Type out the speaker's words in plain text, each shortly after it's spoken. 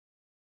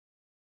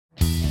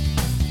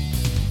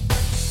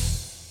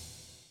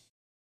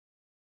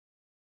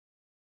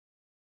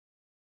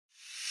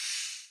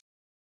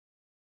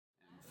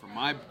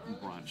my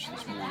brunch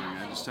this morning,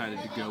 I decided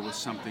to go with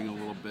something a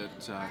little bit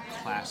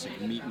classic,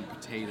 meat and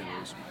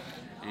potatoes.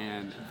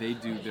 And they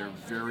do their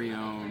very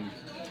own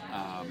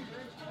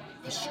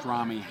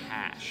pastrami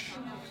hash.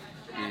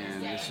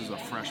 And this is a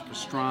fresh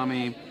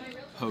pastrami,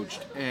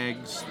 poached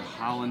eggs, the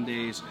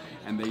hollandaise,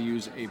 and they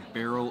use a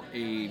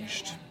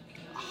barrel-aged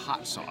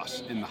hot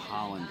sauce in the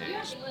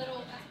hollandaise.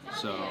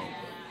 So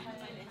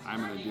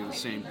I'm going to do the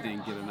same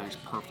thing, get a nice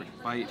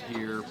perfect bite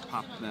here,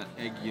 pop that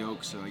egg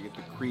yolk so I get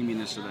the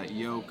creaminess of that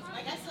yolk,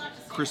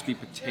 crispy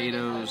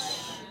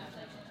potatoes,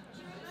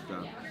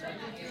 the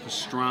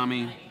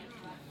pastrami.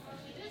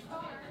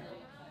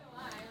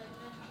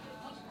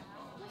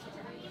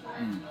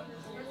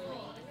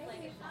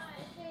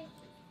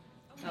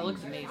 That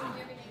looks amazing.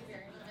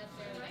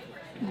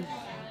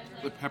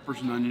 The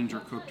peppers and onions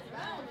are cooked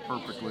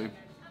perfectly.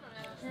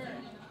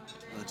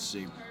 Let's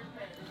see.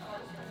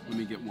 Let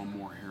me get one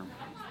more here.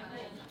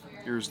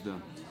 Here's the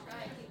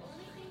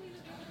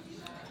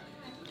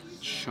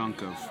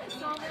chunk of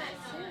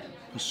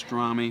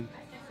pastrami,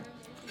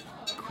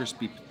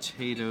 crispy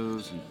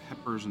potatoes and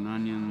peppers and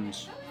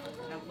onions,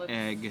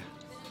 egg,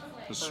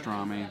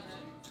 pastrami.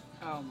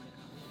 Oh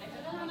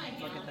my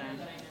god. Look at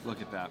that.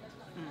 Look at that.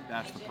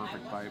 That's the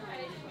perfect bite.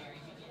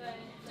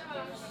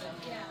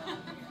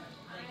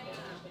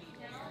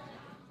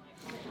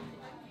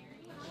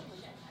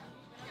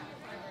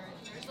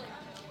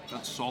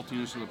 That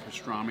saltiness of the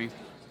pastrami,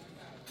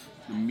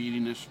 the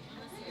meatiness,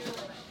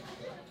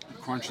 the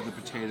crunch of the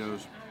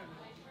potatoes,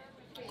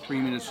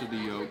 creaminess of the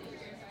yolk.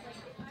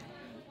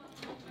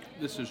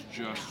 This is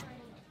just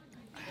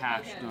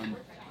hash done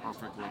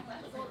perfectly.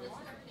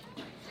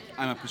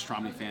 I'm a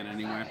pastrami fan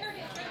anyway,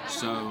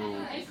 so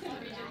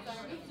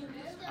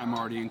I'm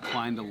already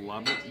inclined to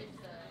love it,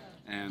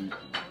 and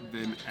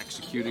them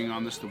executing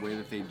on this the way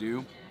that they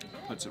do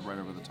puts it right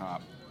over the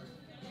top.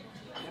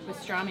 The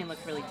pastrami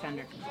looks really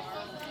tender.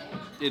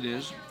 It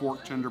is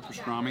fork tender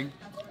pastrami,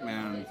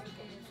 and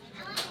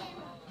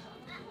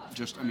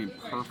just, I mean,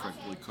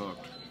 perfectly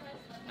cooked.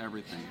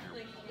 Everything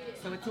here.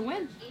 So it's a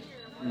win.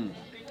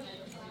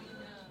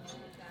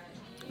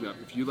 Yeah,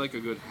 if you like a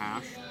good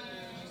hash,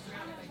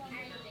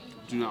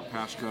 do not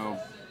pass go.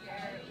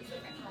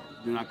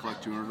 Do not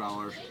collect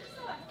 $200.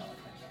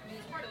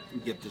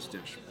 Get this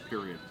dish,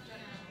 period.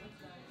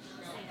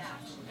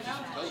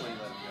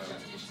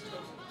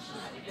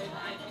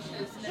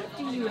 What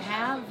do you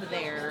have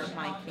there,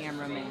 my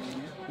cameraman?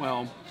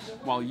 Well,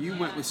 while you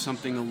went with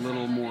something a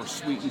little more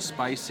sweet and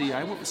spicy,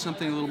 I went with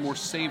something a little more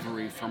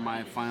savory for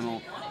my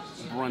final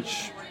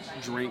brunch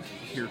drink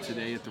here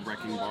today at the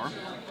Wrecking Bar.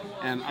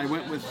 And I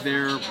went with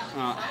their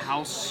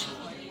house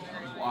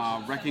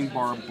Wrecking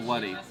Bar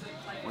Bloody,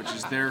 which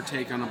is their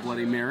take on a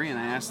Bloody Mary, and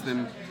I asked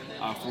them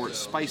for it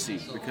spicy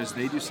because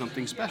they do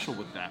something special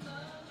with that.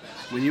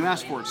 When you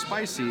ask for it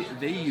spicy,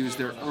 they use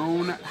their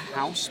own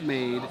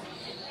house-made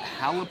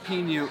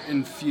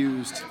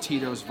jalapeno-infused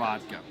Tito's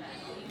vodka.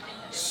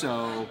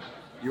 So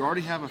you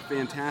already have a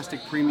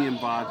fantastic premium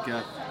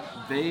vodka.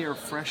 They are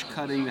fresh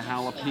cutting the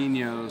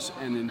jalapenos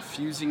and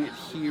infusing it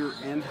here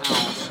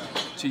in-house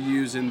to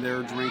use in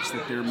their drinks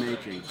that they're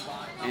making.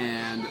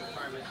 And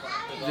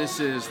this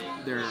is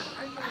their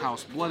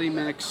house bloody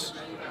mix,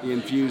 the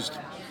infused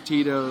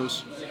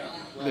Tito's,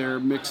 their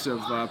mix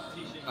of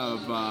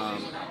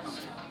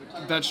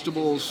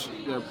vegetables,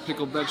 their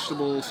pickled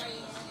vegetables,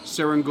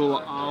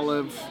 Serengula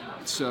olive.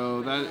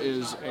 So that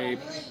is a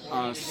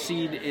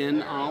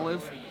seed-in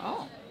olive.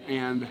 Oh.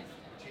 And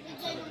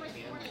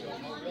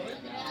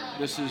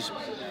this is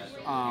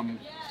not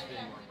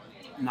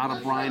a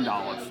brined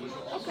olive.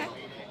 Okay.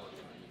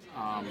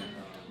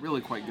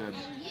 Really quite good.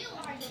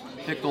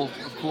 Pickle,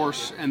 of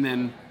course, and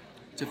then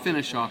to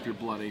finish off your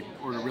bloody,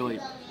 or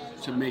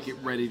to make it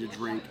ready to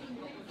drink,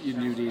 you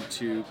do need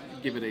to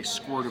give it a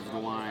squirt of the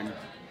lime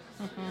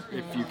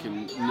if you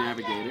can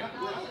navigate it.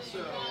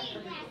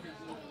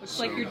 Looks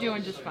like you're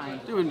doing just fine.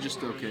 Doing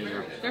just okay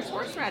there. There's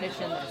horseradish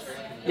in this.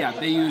 Yeah,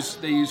 they use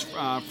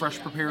fresh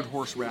prepared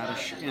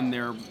horseradish in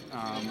their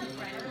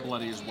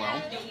bloody as well.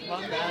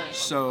 Love that.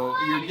 So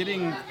you're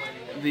getting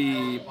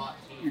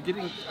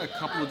a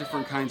couple of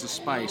different kinds of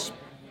spice.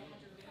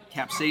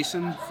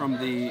 Capsaicin from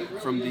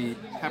the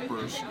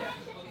peppers,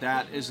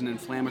 that is an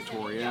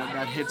inflammatory.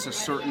 That hits a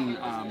certain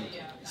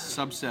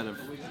subset of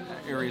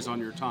areas on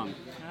your tongue.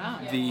 Ah.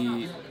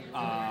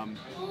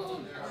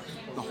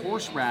 The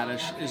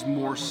horseradish is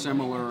more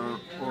similar,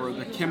 or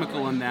the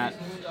chemical in that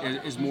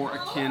is more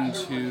akin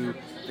to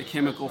the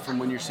chemical from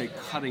when you're, say,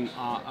 cutting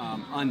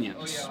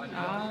onions.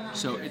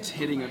 So it's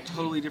hitting a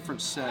totally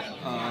different set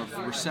of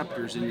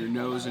receptors in your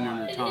nose and in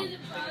your tongue.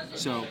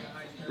 So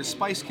the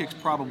spice kick's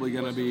probably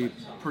going to be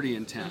pretty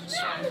intense.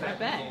 I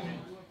bet.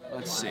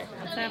 Let's see.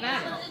 Let's have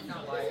at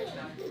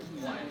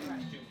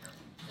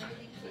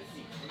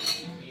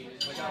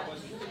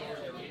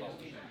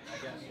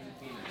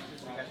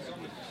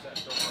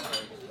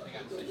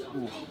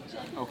Ooh,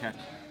 okay.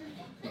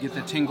 You get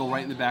the tingle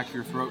right in the back of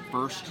your throat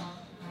first,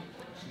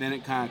 then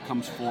it kind of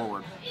comes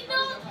forward.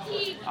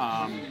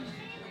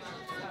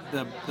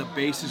 The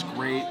base is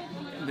great.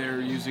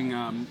 They're using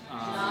a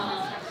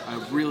a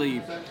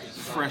really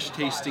fresh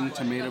tasting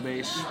tomato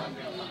base.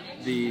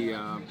 The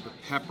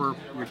pepper,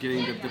 you're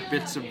getting the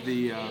bits of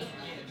the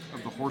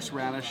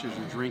horseradish as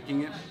you're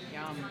drinking it.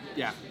 Yum.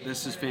 Yeah,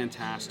 this is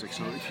fantastic.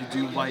 So if you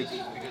do like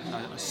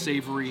a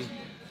savory,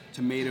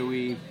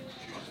 tomatoey,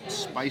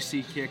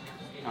 spicy kick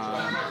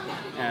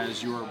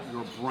as your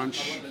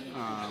brunch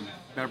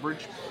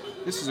beverage,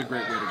 this is a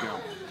great way to go.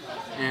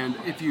 And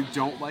if you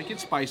don't like it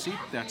spicy,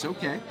 that's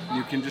okay.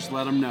 You can just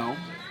let them know,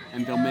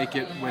 and they'll make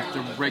it with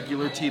the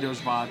regular Tito's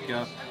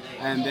vodka,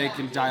 and they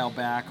can dial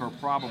back or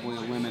probably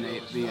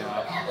eliminate the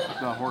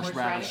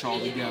horseradish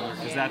altogether,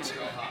 because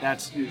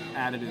that's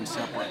added in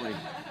separately.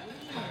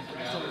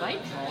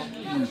 Delightful.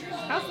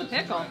 How's the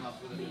pickle?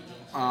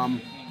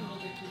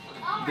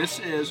 This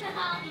is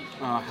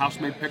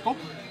house-made pickle,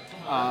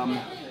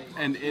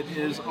 and it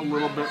is a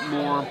little bit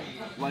more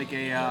like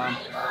a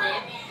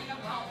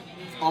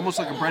almost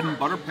like a bread and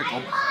butter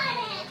pickle.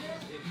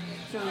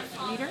 So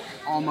sweeter?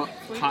 Almost,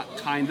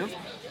 kind of,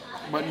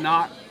 but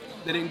not.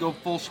 They didn't go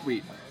full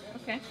sweet.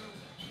 Okay.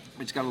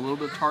 It's got a little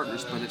bit of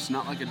tartness, but it's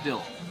not like a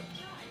dill.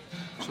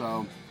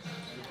 So,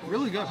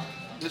 really good.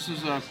 This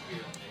is a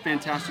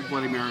fantastic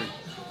Bloody Mary.